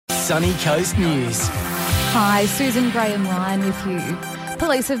Sunny Coast News. Hi, Susan Graham-Ryan with you.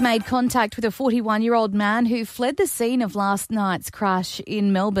 Police have made contact with a 41-year-old man who fled the scene of last night's crash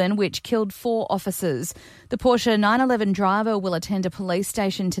in Melbourne, which killed 4 officers. The Porsche 911 driver will attend a police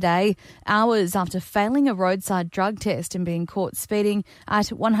station today, hours after failing a roadside drug test and being caught speeding at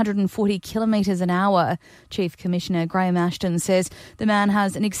 140 kilometres an hour. Chief Commissioner Graham Ashton says the man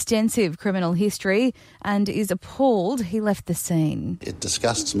has an extensive criminal history and is appalled he left the scene. It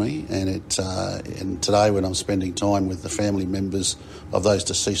disgusts me, and today when I'm spending time with the family members of those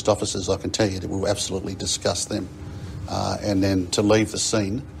deceased officers, I can tell you it will absolutely disgust them. And then to leave the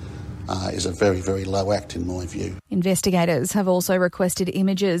scene is a very, very low act in my view. Investigators have also requested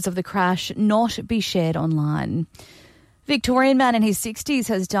images of the crash not be shared online. Victorian man in his 60s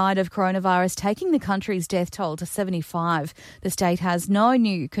has died of coronavirus, taking the country's death toll to 75. The state has no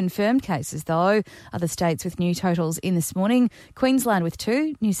new confirmed cases, though. Other states with new totals in this morning: Queensland with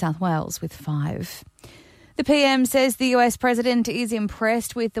 2, New South Wales with 5. The PM says the US president is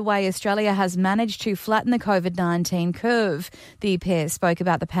impressed with the way Australia has managed to flatten the COVID-19 curve. The pair spoke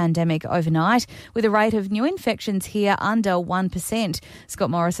about the pandemic overnight, with a rate of new infections here under 1%. Scott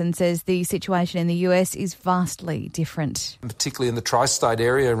Morrison says the situation in the US is vastly different. Particularly in the tri-state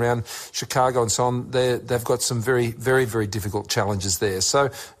area around Chicago and so on, they've got some very, very, very difficult challenges there. So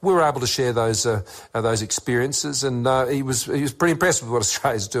we were able to share those experiences, and he was pretty impressed with what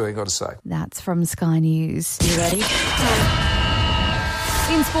Australia's doing, I've got to say. That's from Sky News. You ready?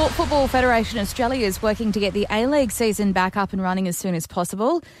 In sport, Football Federation Australia is working to get the A-League season back up and running as soon as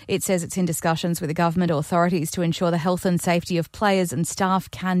possible. It says it's in discussions with the government authorities to ensure the health and safety of players and staff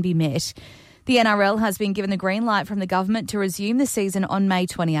can be met. The NRL has been given the green light from the government to resume the season on May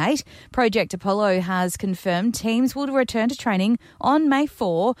 28. Project Apollo has confirmed teams will return to training on May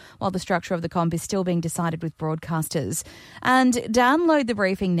 4, while the structure of the comp is still being decided with broadcasters. And download The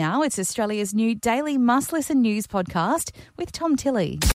Briefing now. It's Australia's new daily must-listen news podcast with Tom Tilley.